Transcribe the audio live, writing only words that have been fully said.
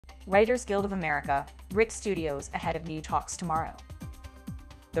Writers Guild of America, Rick Studios ahead of new talks tomorrow.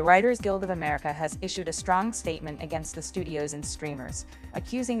 The Writers Guild of America has issued a strong statement against the studios and streamers,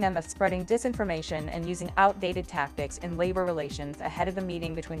 accusing them of spreading disinformation and using outdated tactics in labor relations ahead of the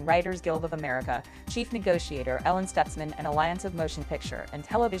meeting between Writers Guild of America, Chief Negotiator Ellen Stutzman, and Alliance of Motion Picture and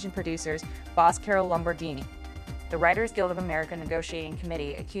Television Producers boss Carol Lombardini. The Writers Guild of America Negotiating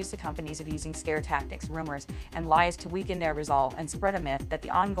Committee accused the companies of using scare tactics, rumors, and lies to weaken their resolve and spread a myth that the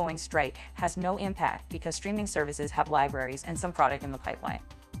ongoing strike has no impact because streaming services have libraries and some product in the pipeline.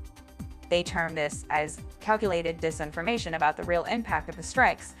 They term this as calculated disinformation about the real impact of the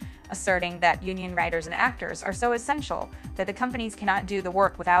strikes, asserting that union writers and actors are so essential that the companies cannot do the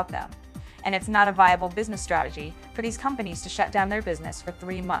work without them, and it's not a viable business strategy for these companies to shut down their business for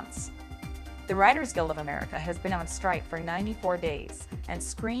 3 months. The Writers Guild of America has been on strike for 94 days, and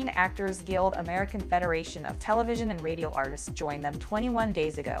Screen Actors Guild American Federation of Television and Radio Artists joined them 21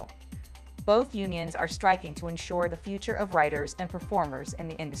 days ago. Both unions are striking to ensure the future of writers and performers in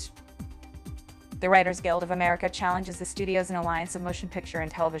the industry. The Writers Guild of America challenges the studios and Alliance of Motion Picture and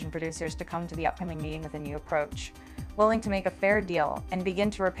Television Producers to come to the upcoming meeting with a new approach. Willing to make a fair deal and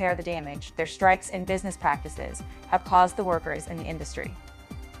begin to repair the damage their strikes and business practices have caused the workers in the industry.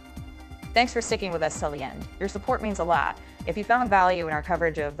 Thanks for sticking with us till the end. Your support means a lot. If you found value in our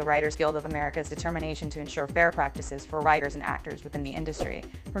coverage of the Writers Guild of America's determination to ensure fair practices for writers and actors within the industry,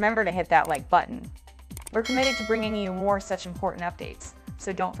 remember to hit that like button. We're committed to bringing you more such important updates,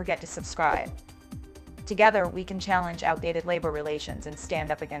 so don't forget to subscribe. Together, we can challenge outdated labor relations and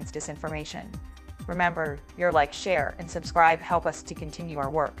stand up against disinformation. Remember, your like, share, and subscribe help us to continue our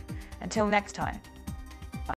work. Until next time.